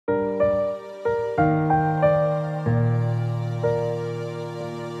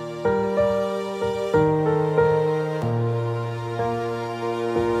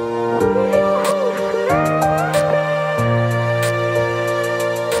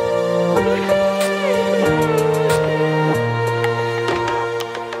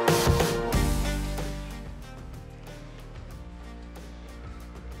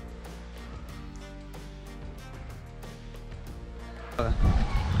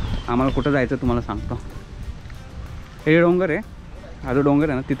आम्हाला कुठं जायचं तुम्हाला सांगतो. हे डोंगर आहे, हा जो डोंगर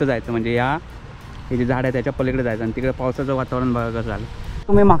आहे ना तिथं जायचं, म्हणजे हे जे झाड आहे त्याच्या पलीकडे जायचं आणि तिकडे पावसाचं वातावरण बघा कसं झालं.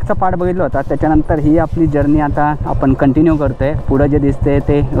 तुम्ही मागचा पार्ट बघितला होता, त्याच्यानंतर ही आपली जर्नी आता आपण कंटिन्यू करतो आहे. पुढं जे दिसते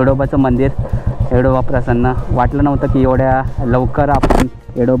ते येडोबाचं मंदिर, येडोबा प्रसन्न. वाटलं नव्हतं की एवढ्या लवकर आपण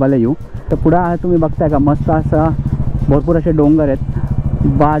येडोबाला येऊ. तर पुढं तुम्ही बघताय का मस्त असं भरपूर असे डोंगर आहेत.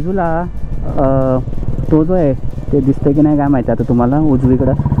 बाजूला तो जो आहे ते दिसते की नाही काय माहिती आता तुम्हाला,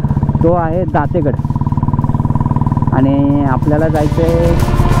 उजवीकडं तो आहे दातेगड. आणि आपल्याला जायचं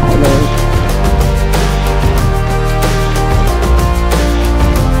आहे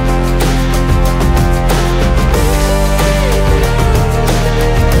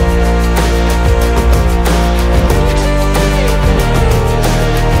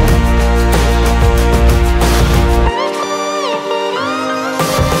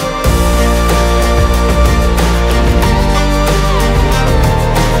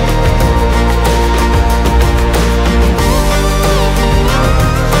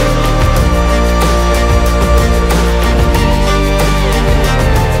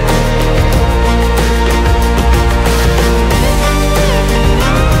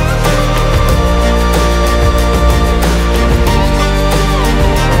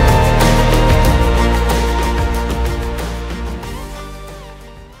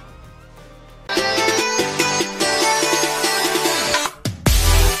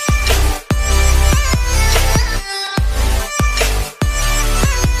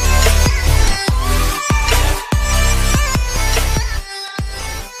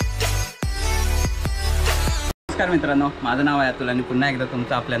नमस्कार मित्रांनो, माझं नाव आहे अतुल आणि पुन्हा एकदा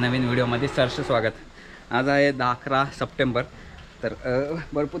तुमचं आपल्या नवीन व्हिडिओमध्ये सहर्ष स्वागत. आज आहे 10-11 सप्टेंबर. तर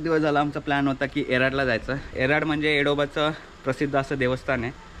भरपूर दिवस झाला आमचा प्लॅन होता की येराडला जायचं. येराड म्हणजे येडोबाचं प्रसिद्ध असं देवस्थान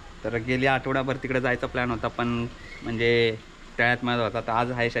आहे. तर गेली आठवडाभर तिकडे जायचा प्लॅन होता, पण म्हणजे टळ्यात माझा होता. तर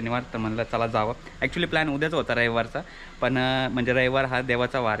आज आहे शनिवार, तर म्हणलं चला जावं. ॲक्च्युली प्लॅन उद्याच होता रविवारचा, पण म्हणजे रविवार हा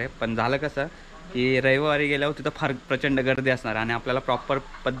देवाचा वार आहे. पण झालं कसं की रविवारी गेल्यावर तिथं फार प्रचंड गर्दी असणार आणि आपल्याला प्रॉपर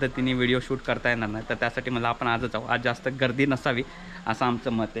पद्धतीने व्हिडिओ शूट करता येणार नाही. तर त्यासाठी मला आपण आजच जाऊ, आज जास्त गर्दी नसावी असं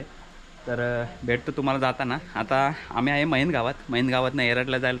आमचं मत आहे. तर भेटतो तुम्हाला जाताना. आता आम्ही आहे मैनगावातनं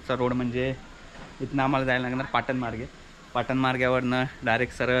येरडला जायचा रोड, म्हणजे इथनं आम्हाला जायला लागणार पाटण मार्गावरनं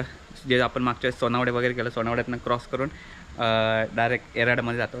डायरेक्ट सरळ जे आपण मागच्या वेळेस सोनावडे वगैरे केलं, सोनावड्यातनं क्रॉस करून डायरेक्ट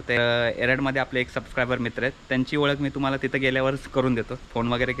येराडमध्ये जातो. ते येराडमध्ये आपले एक सबस्क्रायबर मित्र आहेत, त्यांची ओळख मी तुम्हाला तिथं गेल्यावरच करून देतो.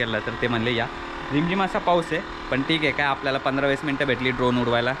 फोन वगैरे केला तर ते म्हणले या. रिमझिम असा पाऊस आहे, पण ठीक आहे, काय आपल्याला 15-20 मिनटं भेटली ड्रोन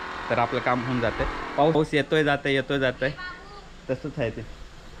उडवायला तर आपलं काम होऊन जातं. पाऊस येतोय जातोय तसंच आहे ते.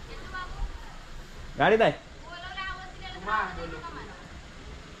 गाडीत आहे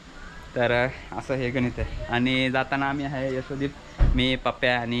तर असं हे गणित आहे. आणि जाताना आम्ही आहे यशोदीप, मी,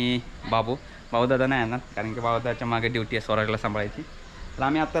 पप्प्या आणि भाऊदादा नाही येणार, कारण की भाऊदाच्या मागे ड्युटी आहे स्वराजला सांभाळायची. तर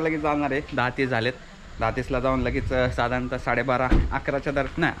आम्ही आत्ता लगेच जाणार आहे. 10:30 झालेत. 10:30ला जाऊन लगेच साधारणतः 12:30-11च्या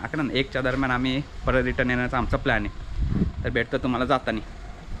दरम्यान 1च्या दरम्यान आम्ही परत रिटर्न येण्याचा आमचा प्लॅन आहे. तर भेटतो तुम्हाला जाताना.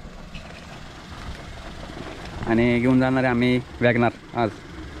 आणि घेऊन जाणार आहे आम्ही वॅगनार आज,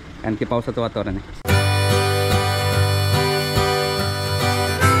 कारण की पावसाचं वातावरण आहे.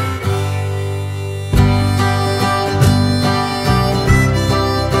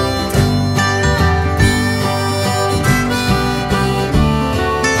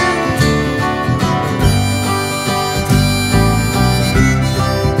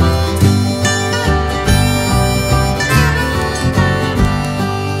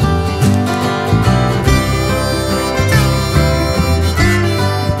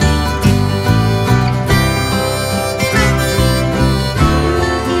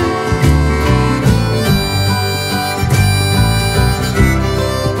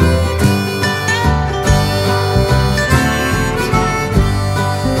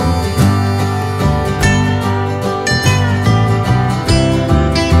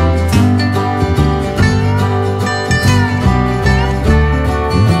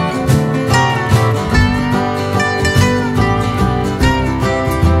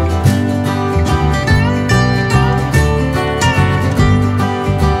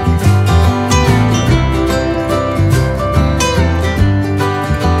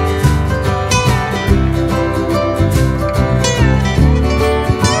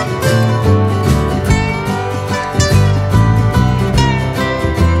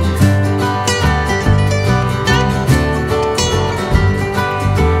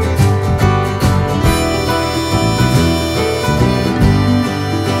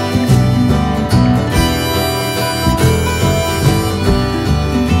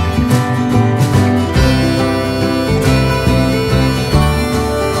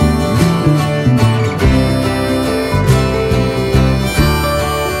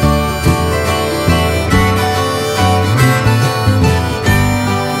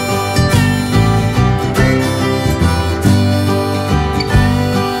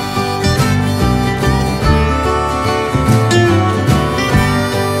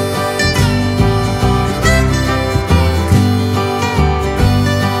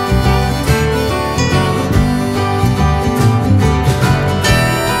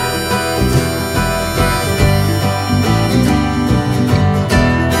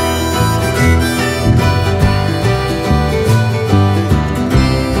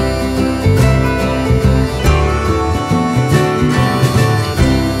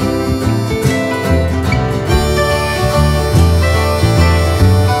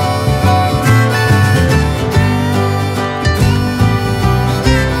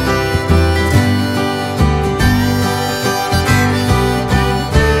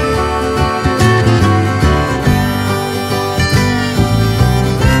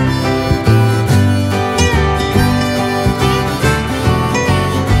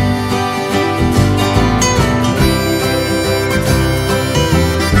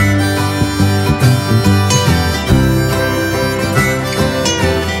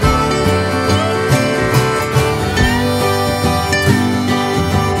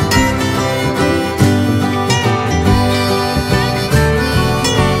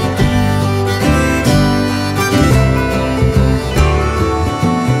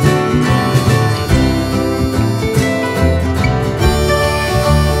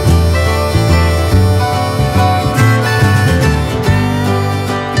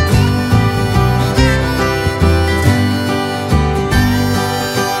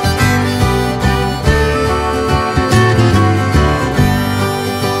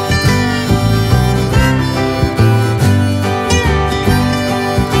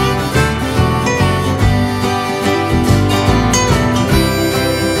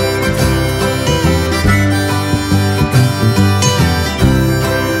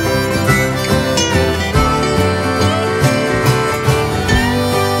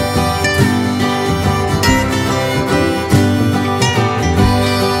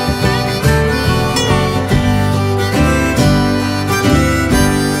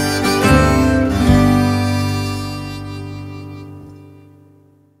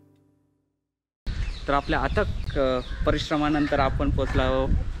 तर आपल्या अथक परिश्रमानंतर आपण पोचलो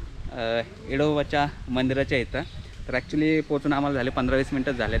येडोबाच्या मंदिराच्या इथं. तर ॲक्च्युली पोचून आम्हाला झाले 15-20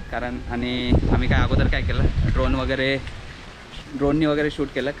 मिनटं झालेत. कारण आणि आम्ही काय अगोदर काय केलं, ड्रोननी वगैरे शूट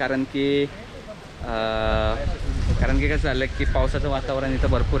केलं. कारण की कसं झालं की पावसाचं वातावरण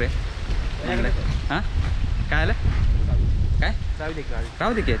इथं भरपूर आहे. हां काय आलं काय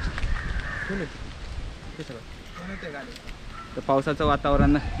राहू दे की तर पावसाचं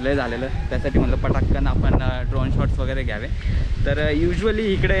वातावरण लय झालेलं, त्यासाठी म्हटलं पटाक्कन आपण ड्रोन शॉट्स वगैरे घ्यावे. तर युजली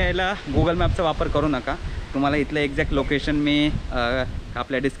इकडे यायला गुगल मॅपचा वापर करू नका. तुम्हाला इथलं एक्झॅक्ट लोकेशन मी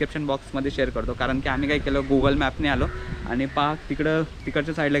आपल्या डिस्क्रिप्शन बॉक्समध्ये शेअर करतो. कारण की आम्ही काय केलं, गुगल मॅपने आलो आणि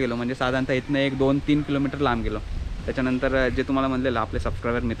तिकडच्या साईडला गेलो. म्हणजे साधारणतः इथनं 1-2-3 किलोमीटर लांब गेलो. त्याच्यानंतर जे तुम्हाला म्हणलेलं आपले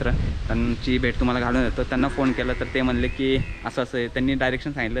सबस्क्रायबर मित्र, त्यांची भेट तुम्हाला घालून येतो, त्यांना फोन केला तर ते म्हणले की असं आहे. त्यांनी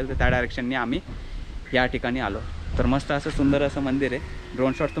डायरेक्शन सांगितलं, तर त्या डायरेक्शनने आम्ही या ठिकाणी आलो. तर मस्त असं सुंदर असं मंदिर आहे.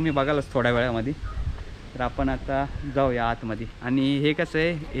 ड्रोन शॉट तुम्ही बघालच थोड्या वेळामध्ये. तर आपण आता जाऊया आतमध्ये. आणि हे कसं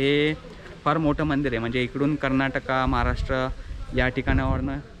आहे, हे फार मोठं मंदिर आहे. म्हणजे इकडून कर्नाटका, महाराष्ट्र या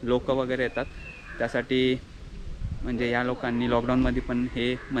ठिकाणावरनं लोक वगैरे येतात. त्यासाठी म्हणजे या लोकांनी लॉकडाऊनमध्ये पण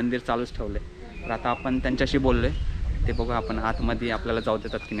हे मंदिर चालूच ठेवलं आहे. तर आता आपण त्यांच्याशी बोललो आहे, ते बघू आपण आतमध्ये आपल्याला जाऊ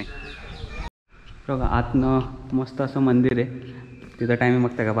देतात की नाही. बघा आतनं मस्त असं मंदिर आहे. तिथं टायमिंग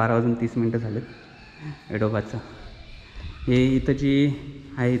बघता का, 12:30 झालेत येडोबाचं. हे इथं जी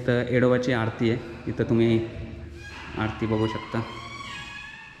आहे, इथं येडोबाची आरती आहे. इथं तुम्ही आरती बघू शकता.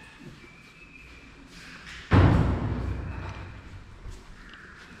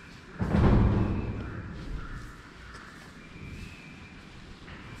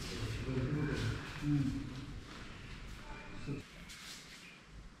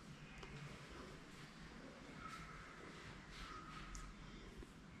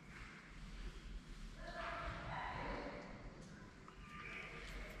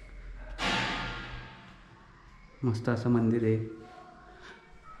 मस्त असं मंदिर आहे.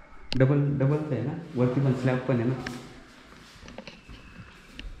 डबलचं आहे ना, वरती पण स्लॅब पण आहे ना.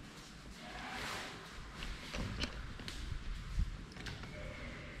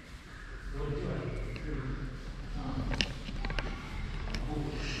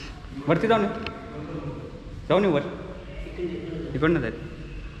 वरती जाऊन येऊ वर, इकडनं जायचं.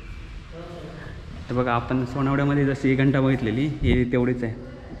 तर बघा आपण सोनावड्यामध्ये जशी घंटा बघितलेली, हे तेवढीच आहे.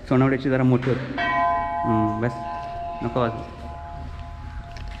 सोनावड्याची जरा मोठी होती. बस नको वाज.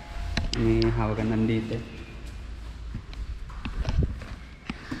 आणि हा बघा नंदी इथे.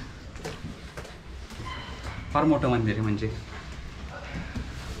 फार मोठं मंदिर आहे. म्हणजे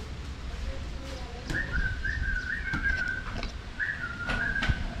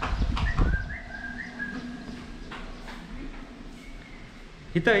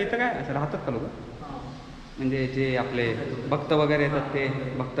इथं काय असं राहतात का लोक? म्हणजे जे आपले भक्त वगैरे येतात, ते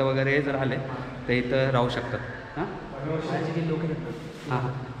भक्त वगैरे जर आले तर इथं राहू शकतात. हां लोक येतात.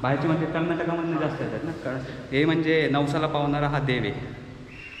 हां बाहेरचे म्हणजे कर्नाटकामधून जास्त येतात ना. कारण हे म्हणजे नवसाला पावणारा हा देव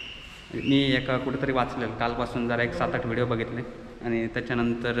आहे. मी एका कुठेतरी वाचलेलं, कालपासून जरा एक 7-8 व्हिडिओ बघितले. आणि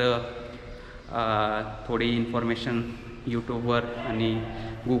त्याच्यानंतर थोडी इन्फॉर्मेशन यूट्यूबवर आणि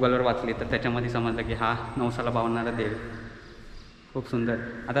गुगलवर वाचली. तर त्याच्यामध्ये समजलं की हा नवसाला पावणारा देव. खूप सुंदर.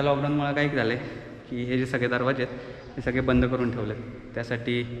 आता लॉकडाऊनमुळे काय झालं आहे की हे जे सगळे दरवाजे आहेत हे सगळे बंद करून ठेवले.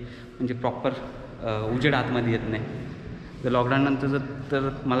 त्यासाठी म्हणजे प्रॉपर उजेड आतमध्ये येत नाही. जर लॉकडाऊननंतर तर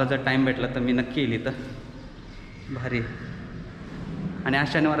मला जर टाईम भेटला तर मी नक्की येईल इथं. भारी. आणि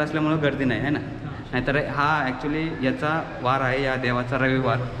आज शनिवार असल्यामुळं गर्दी नाही आहे ना. नाहीतर हा ॲक्च्युली याचा वार आहे, या देवाचा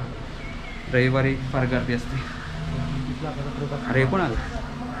रविवारी फार गर्दी असते. अरे कोण आलं?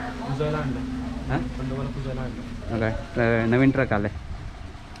 हां काय नवीन ट्रक आला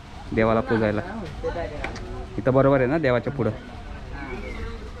आहे देवाला पूजायला. इथं बरोबर आहे ना देवाच्या पुढं.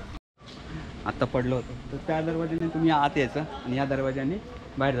 आत्ता पडलं होतं. तर त्या दरवाजाने तुम्ही आत यायचं आणि या दरवाजाने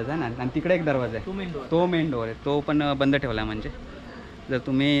बाहेर जायचं ना. आणि तिकडे एक दरवाजा आहे, तो मेन डोअर आहे. तो पण बंद ठेवला आहे. म्हणजे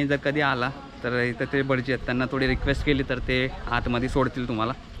जर कधी आला तर इथं ते भटजी आहेत, त्यांना थोडी रिक्वेस्ट केली तर ते आतमध्ये सोडतील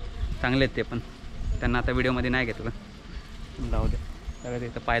तुम्हाला. चांगले आहेत ते पण. त्यांना आता व्हिडिओमध्ये नाही घेतलं, जाऊ दे. सगळं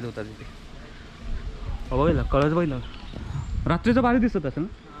इथं पाय धुतात तिथे. बघितलं कळस, बघितलं रात्रीचं भारी दिसत असेल ना.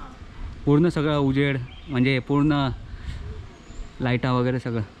 पूर्ण सगळं उजेड, म्हणजे पूर्ण लाईटा वगैरे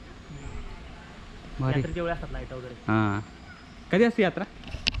सगळं भारी. हां कधी असते यात्रा?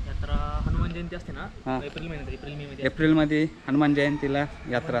 हनुमान जयंती असते ना, एप्रिल महिन्यात, एप्रिलमध्ये हनुमान जयंतीला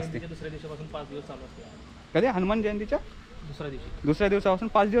यात्रा असते. दुसऱ्या दिवसापासून 5 दिवस चालू असते. कधी? हनुमान जयंतीच्या दुसऱ्या दिवसापासून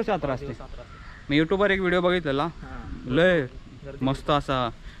 5 दिवस यात्रा असते. मी यूट्यूबवर एक व्हिडिओ बघितलेला, लय मस्त असा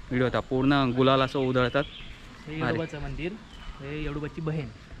व्हिडिओ होता. पूर्ण गुलाल असं उधळतात. येडोबाचं मंदिर, हे येडोबाची बहीण.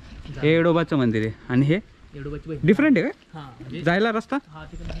 हे येडोबाचं मंदिर आहे. आणि हे येडोबाची बहीण डिफरंट आहे हां, का? जायला रस्ता? हा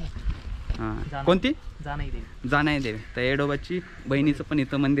तिकडे हां कोणती? जानाई देवी. जानाई देवी. तर येडोबाची बहिणीचं पण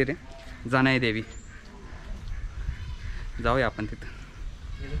इथं मंदिर आहे जानाई देवी. जाऊया आपण तिथं.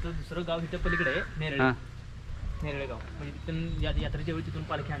 दुसरं गाव इथं पलीकडे आहे नेरळ. हां नेरळगाव म्हणजे तिथून यात्रेच्या वेळी तिथून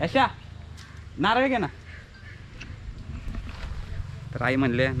पालखी आणते. अशा नारळ घे ना. तर आई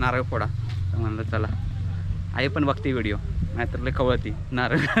म्हणले नारळ फोडा. तर म्हणलं चला. आई पण बघते व्हिडिओ, नाहीतर लय कवळती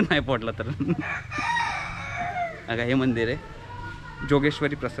नारळ नाही फोडला तर. अगं हे मंदिर आहे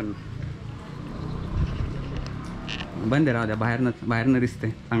जोगेश्वरी प्रसन्न. बंद आहे राहू द्या, बाहेरनं दिसते,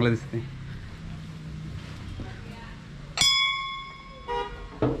 चांगलं दिसते.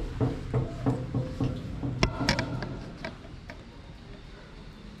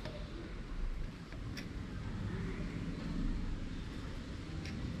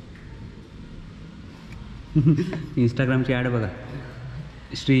 इंस्टाग्रामची ॲड बघा,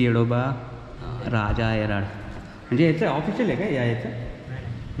 श्री येडोबा राजा येराड. म्हणजे याचं ऑफिशियल आहे का याचं?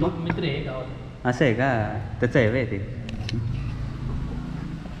 मग मित्र आहे गावात. असं आहे का? त्याचं आहे वे ते.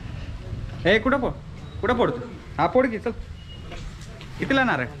 ए कुठं फोडतो? हा फोड की चल. कितीला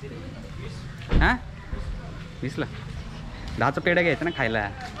नारळ? हां 20ला. 10चं पेढं घ्यायचं ना खायला.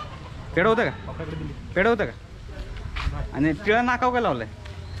 पेढं होतं का? पेढं होतं का? आणि टिळा नाकाव का लावलं आहे?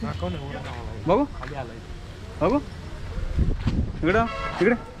 बघू बघू तिकडं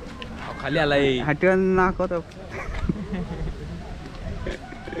खाली आलाय. हा टिळा नाकावतं.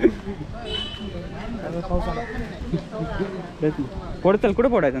 फोड चल. कुठं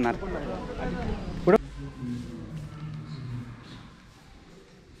फोडायचं नारळ? कुठं?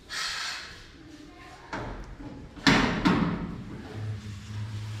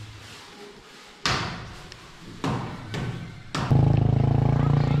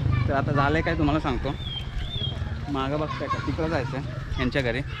 तर आता झालंय काय तुम्हाला सांगतो. मागं बघताय का? तिकडं जायचं यांच्या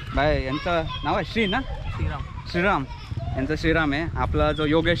घरी. बाय यांचं नाव आहे श्री ना? श्रीराम. यांचा श्रीराम आहे. आपला जो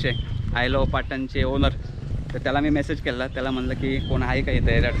योगेश आहे आयलो पाटणचे ओनर, तर त्याला मी मेसेज केला. त्याला म्हणलं की कोण आहे का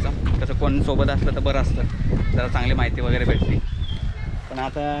इथं येराडचं, कसं कोण सोबत असलं तर बरं असतं, जरा चांगली माहिती वगैरे भेटते. पण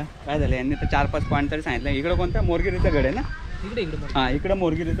आता काय झालं, यांनी तर 4-5 पॉईंट तरी सांगितलं. इकडं कोणत्या मोरगिरीचं गड आहे ना? हां इकडं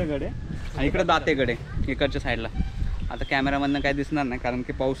मोरगिरीचं गड आहे आणि इकडं दातेगड आहे इकडच्या साईडला. आता कॅमेरामधनं काय दिसणार नाही कारण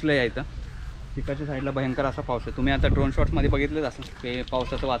की पाऊस लय आहे इथं. इकडच्या साईडला भयंकर असा पाऊस आहे. तुम्ही आता ड्रोन शॉट्समध्ये बघितलंच असं की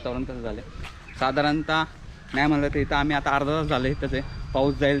पावसाचं वातावरण कसं झालं. साधारणतः नाही म्हणलं तर इथं आम्ही आता अर्धा तास झालं इथंच आहे.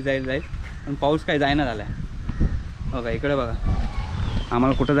 पाऊस जाईल पण पाऊस काही जायना झाला आहे. बघा इकडे बघा.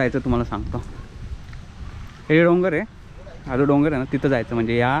 आम्हाला कुठं जायचं तुम्हाला सांगतो. हे डोंगर आहे, हा जो डोंगर आहे ना तिथं जायचं.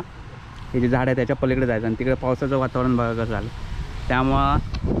 म्हणजे हे जे झाड आहे त्याच्या पलीकडे जायचं आणि तिकडे पावसाचं वातावरण बघा कसं झालं. त्यामुळं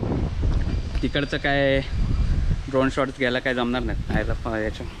तिकडचं काय ड्रोन शॉट्स घ्यायला काय जमणार नाही.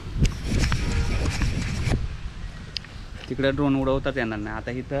 याच्या तिकडे ड्रोन उडवताच येणार नाही.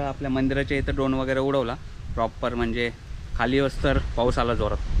 आता इथं आपल्या मंदिराच्या इथं ड्रोन वगैरे उडवला प्रॉपर, म्हणजे खाली तर पाऊस आला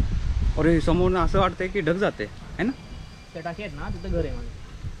जोरात. अरे समोरून असं वाटतंय की ढग जाते आहे ना. त्या टाकी आहेत ना तिथं घर आहे माझं.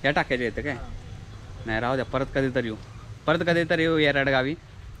 या टाक्याच्या येतं काय? नाही राहू द्या, परत कधीतरी येऊ येराड गावी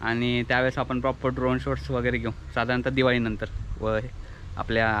आणि त्यावेळेस आपण प्रॉपर ड्रोन शॉट्स वगैरे घेऊ, साधारणतः दिवाळीनंतर व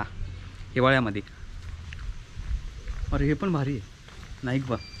आपल्या हिवाळ्यामध्ये. अरे हे पण भारी आहे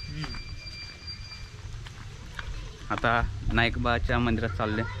नाईकबा. आता नाईकबाच्या मंदिरात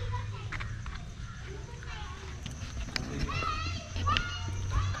चालले.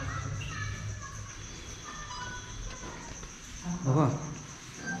 बाबा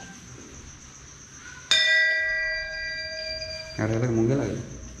अरे मुंगे लागले.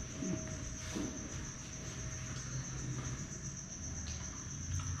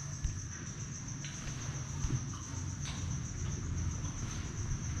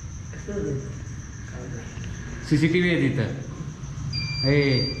 CCTV आहे तिथं. हे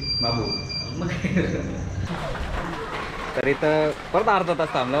बाबू तर इथं परत अर्धा तास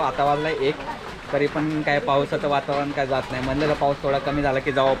थांबलो. आता वाजला 1, तरी पण काय पावसाचं वातावरण काय जात नाही. म्हणलेलं पाऊस थोडा कमी झाला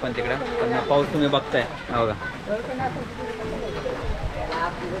की जाऊ आपण तिकडं, पण पाऊस तुम्ही बघताय बघा.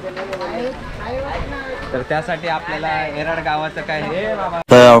 तर त्यासाठी आपल्याला येराड गावाचं काय हे बाबा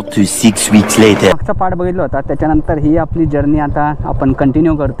 4 to 6 weeks later. मागचा पार्ट बघितला होता. त्याच्यानंतर ही आपली जर्नी आता आपण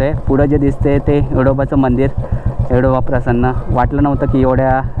कंटिन्यू करतोय. पुढं जे दिसते ते येडोबाचं मंदिर, येडोबा प्रसन्न. वाटलं नव्हतं की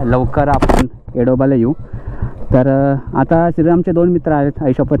एवढ्या लवकर आपण येडोबाला येऊ. तर आता श्रीरामचे 2 मित्र आहेत,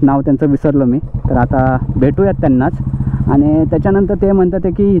 आईशपथ नाव त्यांचं विसरलो मी. तर आता भेटूयात त्यांनाच. आणि त्याच्यानंतर ते म्हणतात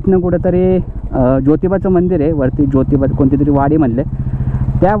की इथनं कुठंतरी ज्योतिबाचं मंदिर आहे वरती, ज्योतिबा कोणती तरी वाडी म्हणले.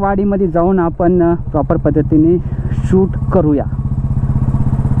 त्या वाडीमध्ये जाऊन आपण प्रॉपर पद्धतीने शूट करूया.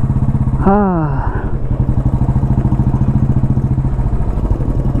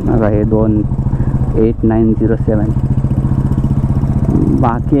 बघा हे 28907.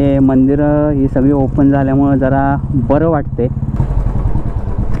 बाकी मंदिरं ही सगळी ओपन झाल्यामुळं जरा बरं वाटते.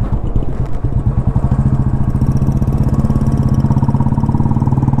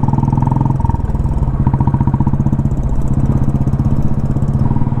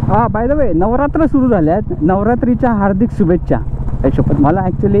 हां बाय द वे नवरात्र सुरू झाल्यात, नवरात्रीच्या हार्दिक शुभेच्छा. शपथ मला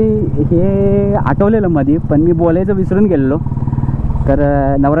ॲक्च्युली हे आठवलेलं मध्ये, पण मी बोलायचं विसरून गेलेलो. तर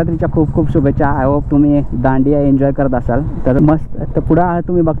नवरात्रीच्या खूप खूप शुभेच्छा. आय होप तुम्ही दांडिया एन्जॉय करत असाल. तर मस्त, तर पुढं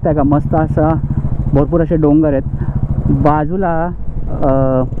तुम्ही बघताय का मस्त असं भरपूर असे डोंगर आहेत बाजूला.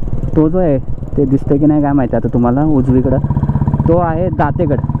 तो जो आहे ते दिसतंय की नाही काय माहिती आता तुम्हाला उजवीकडं, तो आहे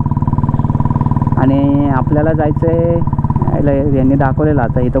दातेगड. आणि आपल्याला जायचं आहे, यांनी दाखवलेलं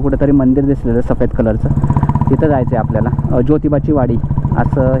आता इथं कुठंतरी मंदिर दिसलेलं सफेद कलरचं, तिथं जायचं आहे आपल्याला. ज्योतिबाची वाडी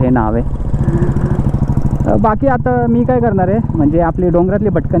असं हे नाव आहे. बाकी आता मी काय करणार आहे म्हणजे आपली डोंगरातली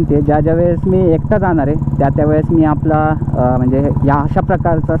भटकंती आहे, ज्या वेळेस मी एकटा जाणार आहे त्यावेळेस मी आपला म्हणजे या अशा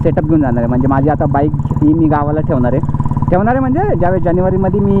प्रकारचा सेटअप घेऊन जाणार आहे. म्हणजे माझी आता बाईक ही मी गावाला ठेवणार आहे म्हणजे ज्यावेळेस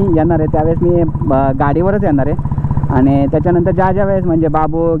जानेवारीमध्ये मी येणार आहे त्यावेळेस मी गाडीवरच येणार आहे. आणि त्याच्यानंतर ज्या वेळेस म्हणजे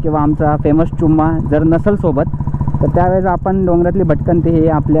बाबू किंवा आमचा फेमस चुम्मा जर नसेल सोबत, तर त्यावेळेस आपण डोंगरातली भटकंती ही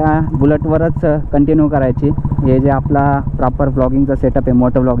आपल्या बुलेटवरच कंटिन्यू करायची. हे जे आपला प्रॉपर व्लॉगिंगचा सेटअप आहे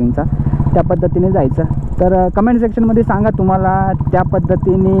मोठं व्लॉगिंगचा, त्या पद्धतीने जायचं. तर कमेंट सेक्शनमध्ये सांगा तुम्हाला त्या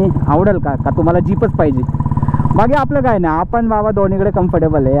पद्धतीने आवडेल का तुम्हाला जीपच पाहिजे. बाकी आपलं काय नाही, आपण बाबा दोन्हीकडे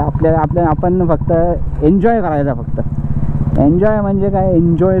कम्फर्टेबल आहे. आपण फक्त एन्जॉय करायचा. फक्त एन्जॉय म्हणजे काय,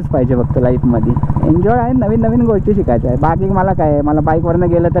 एन्जॉयच पाहिजे फक्त लाईफमध्ये. एन्जॉय आहे, नवीन नवीन गोष्टी शिकायच्या आहे. बाकी मला काय आहे, मला बाईकवरनं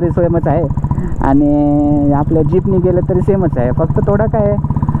गेलं तरी सेमच आहे आणि आपल्या जीपनी गेलं तरी सेमच आहे. फक्त थोडं काय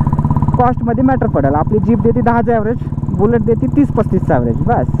कॉस्टमध्ये मॅटर पडेल. आपली जीप देते 10चं ॲव्हरेज, बुलेट देते 30-35चं ॲव्हरेज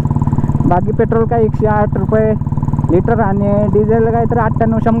बस. बाकी पेट्रोल काय 108 रुपये लिटर आणि डिझेल काय तर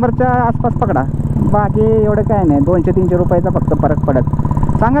 98-100च्या आसपास पकडा. बाकी एवढं काय नाही, 200-300 रुपयाचा फक्त फरक पडत.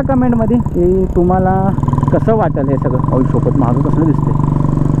 सांगा कमेंटमध्ये की तुम्हाला कसं वाटेल हे सगळं. सोबत माझं कसं दिसते.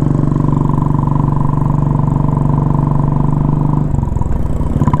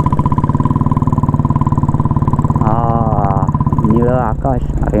 निळं आकाश.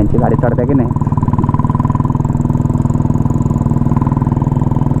 अरे यांची गाडी चढते की नाही.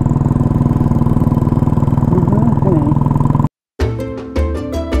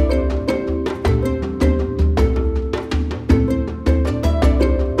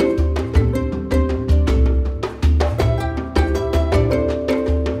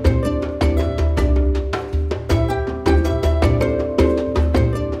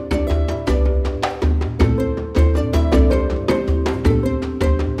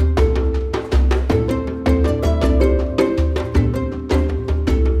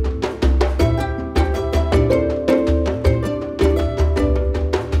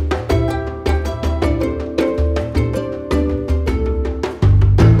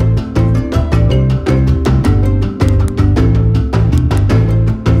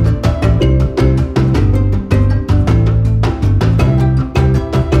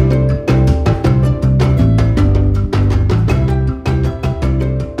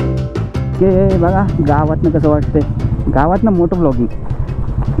 की बघा गावातनं कसं वाटतंय. गावातनं मोठं ब्लॉगिंग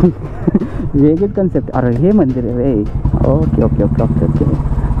वेगळीच कन्सेप्ट. अरे हे मंदिर आहे रे. Okay okay okay okay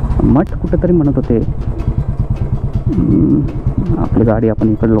okay. मठ कुठंतरी म्हणत होते. आपली गाडी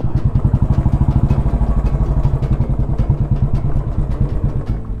आपण इकडलो.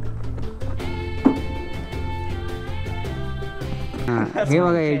 हे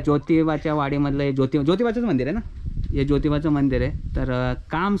बघा हे ज्योतिबाच्या वाडीमधलं हे ज्योतिबाचंच मंदिर आहे ना. हे ज्योतिबाचं मंदिर आहे. तर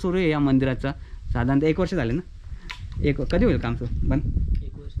काम सुरू आहे या मंदिराचं. साधारणतः 1 वर्ष झाले ना. कधी होईल काम सुरू बंद?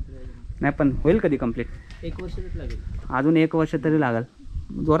 1 वर्ष नाही पण होईल कधी कंप्लीट? 1 वर्ष लागेल. अजून 1 वर्ष तरी लागेल.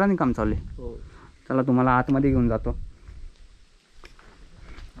 जोराने काम चालू आहे. हो. चला तुम्हाला आतमध्ये घेऊन जातो.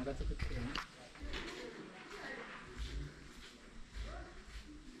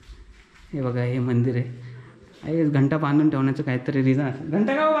 हे बघा हे मंदिर आहे. घंटा बांधून ठेवण्याचं काहीतरी रिझन असेल.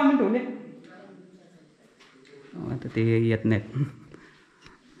 घंटा का बांधून ठेवले? आता ते येत नाहीत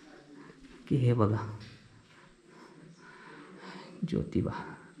की हे बघा ज्योतिबा.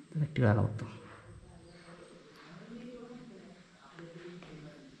 टिळा लावतो.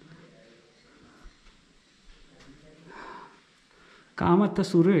 काम आता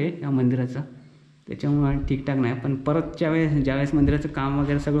सुरू आहे या मंदिराचं, त्याच्यामुळे ठीकठाक नाही. पण परत ज्यावेळेस मंदिराचं काम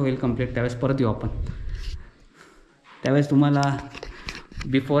वगैरे सगळं होईल कंप्लीट त्यावेळेस परत येऊ आपण. त्यावेळेस तुम्हाला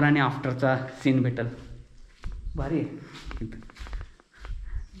बिफोर आणि आफ्टरचा सीन भेटेल. भारी आहे.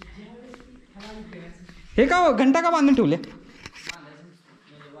 हे का घंटा का बांधून ठेवले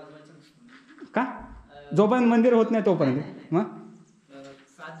का? जोपर्यंत मंदिर होत नाही तोपर्यंत. मग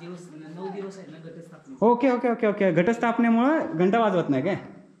 7 दिवस 9 दिवस आहे ना घटस्थापना. Okay okay okay okay. घटस्थापनेमुळं घंटा वाजवत नाही काय?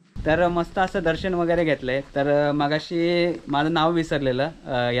 तर मस्त असं दर्शन वगैरे घेतलं आहे. तर मगाशी माझं नाव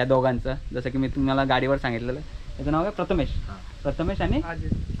विसरलेलं या दोघांचं. जसं की मी तुम्हाला गाडीवर सांगितलेलं. त्याचं नाव काय? प्रथमेश आणि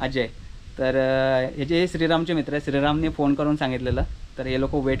अजय. तर हे जे श्रीरामचे मित्र आहे. श्रीरामने फोन करून सांगितलेलं. तर हे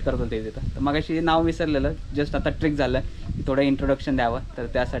लोक वेट करत होते तिथं. तर मग अशी नाव विसरलेलं, जस्ट आता ट्रिक झालं की थोडं इंट्रोडक्शन द्यावं, तर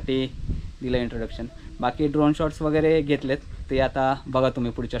त्यासाठी दिलं इंट्रोडक्शन. बाकी ड्रोन शॉट्स वगैरे घेतलेत, ते आता बघा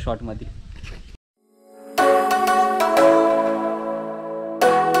तुम्ही पुढच्या शॉटमध्ये.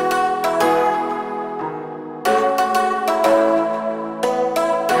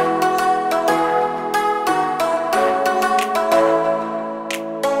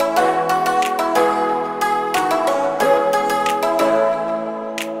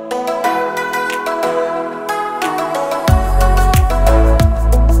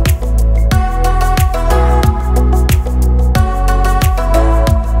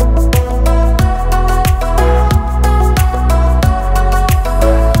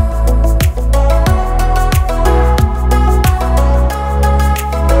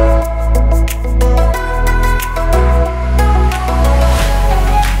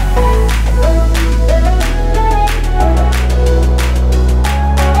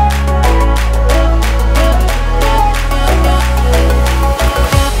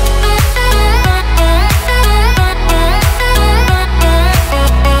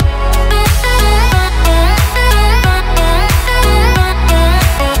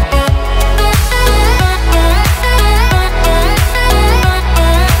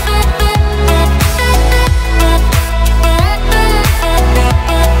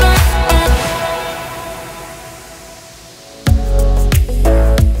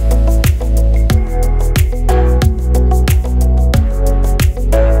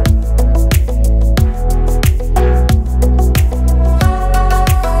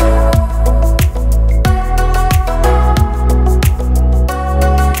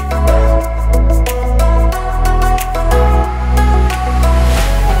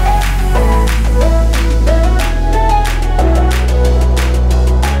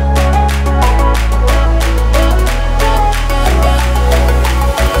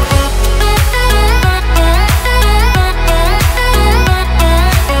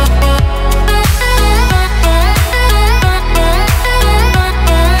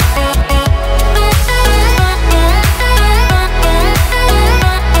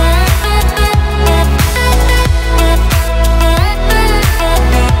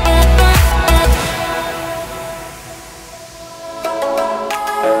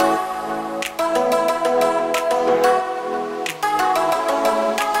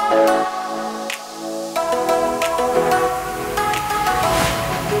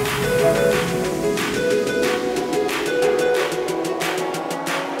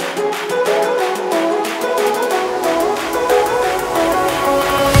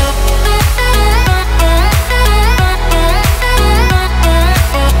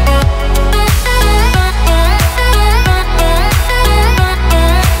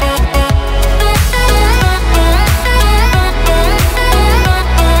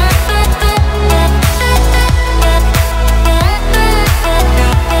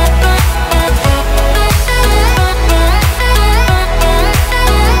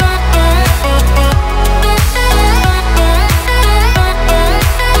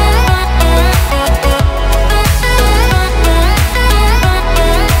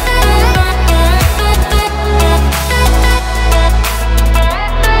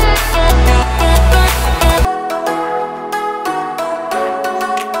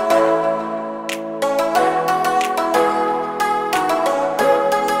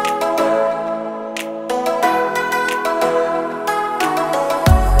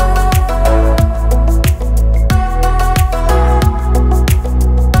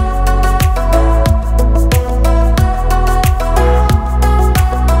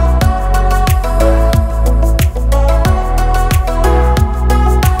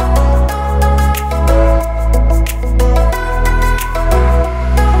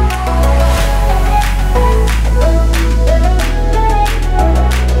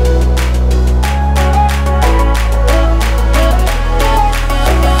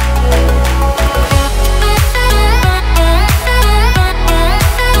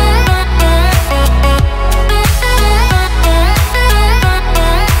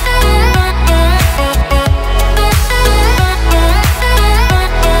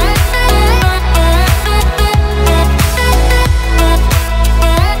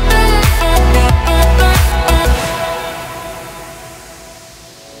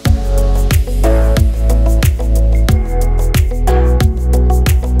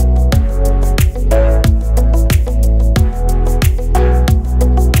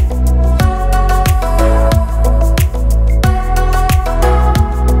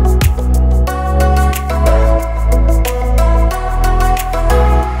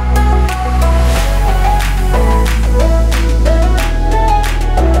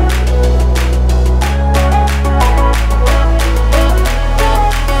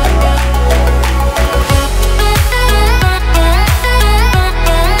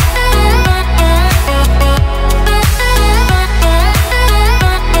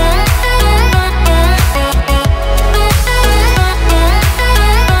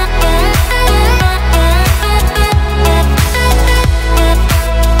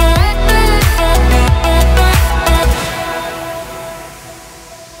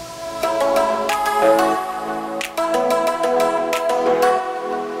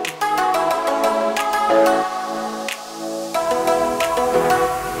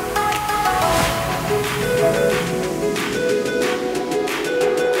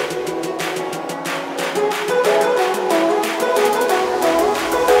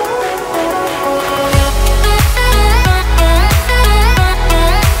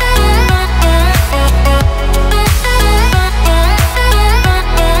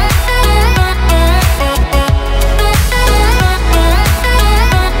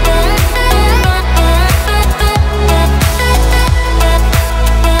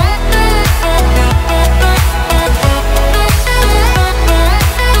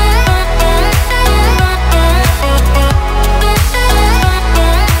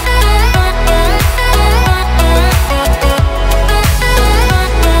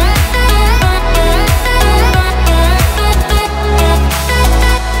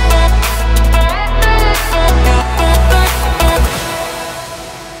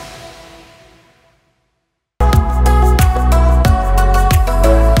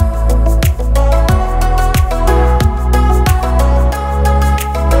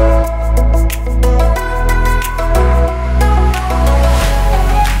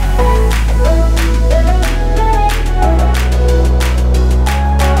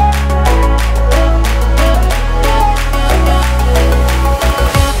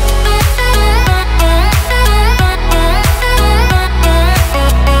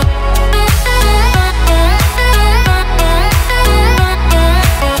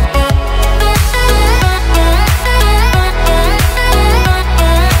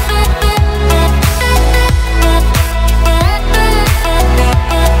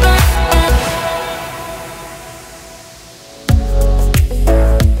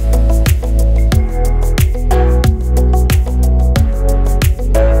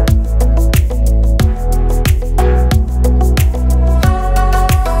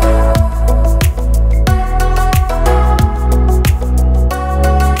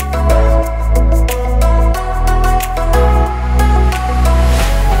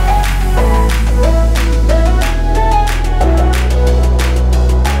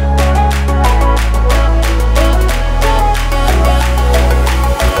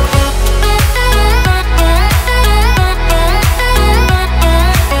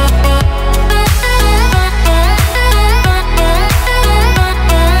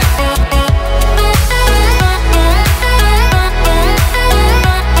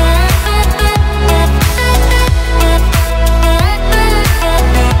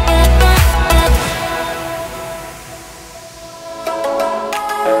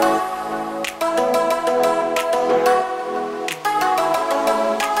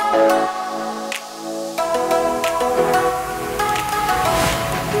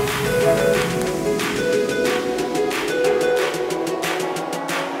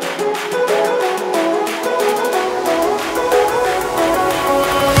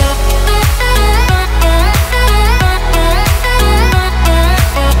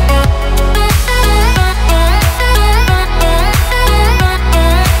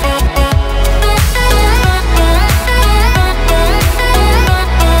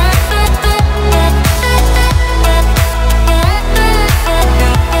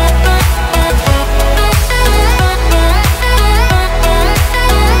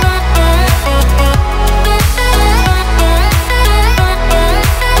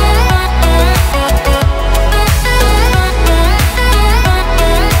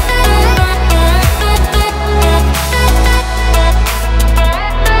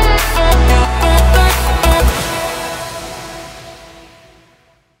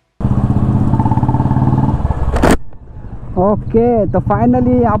 ओके, तर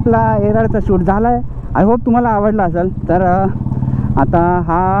फायनली आपला एराडचा शूट झाला आहे. आय होप तुम्हाला आवडला असेल. तर आता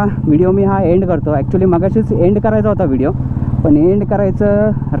हा व्हिडिओ मी एंड करतो. ॲक्च्युली मगाशीच एंड करायचा होता व्हिडिओ, पण एंड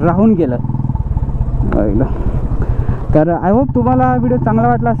करायचं राहून गेलं. तर आय होप तुम्हाला व्हिडिओ चांगला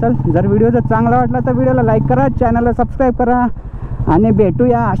वाटला असेल. जर व्हिडिओ चांगला वाटला तर व्हिडिओला लाईक करा, चॅनलला सबस्क्राईब करा आणि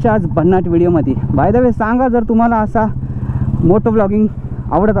भेटूया अशाच भन्नाट व्हिडिओमध्ये. बाय द वे सांगा जर तुम्हाला असा मोटो व्लॉगिंग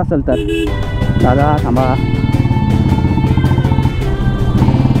आवडत असेल तर. दादा थांबा.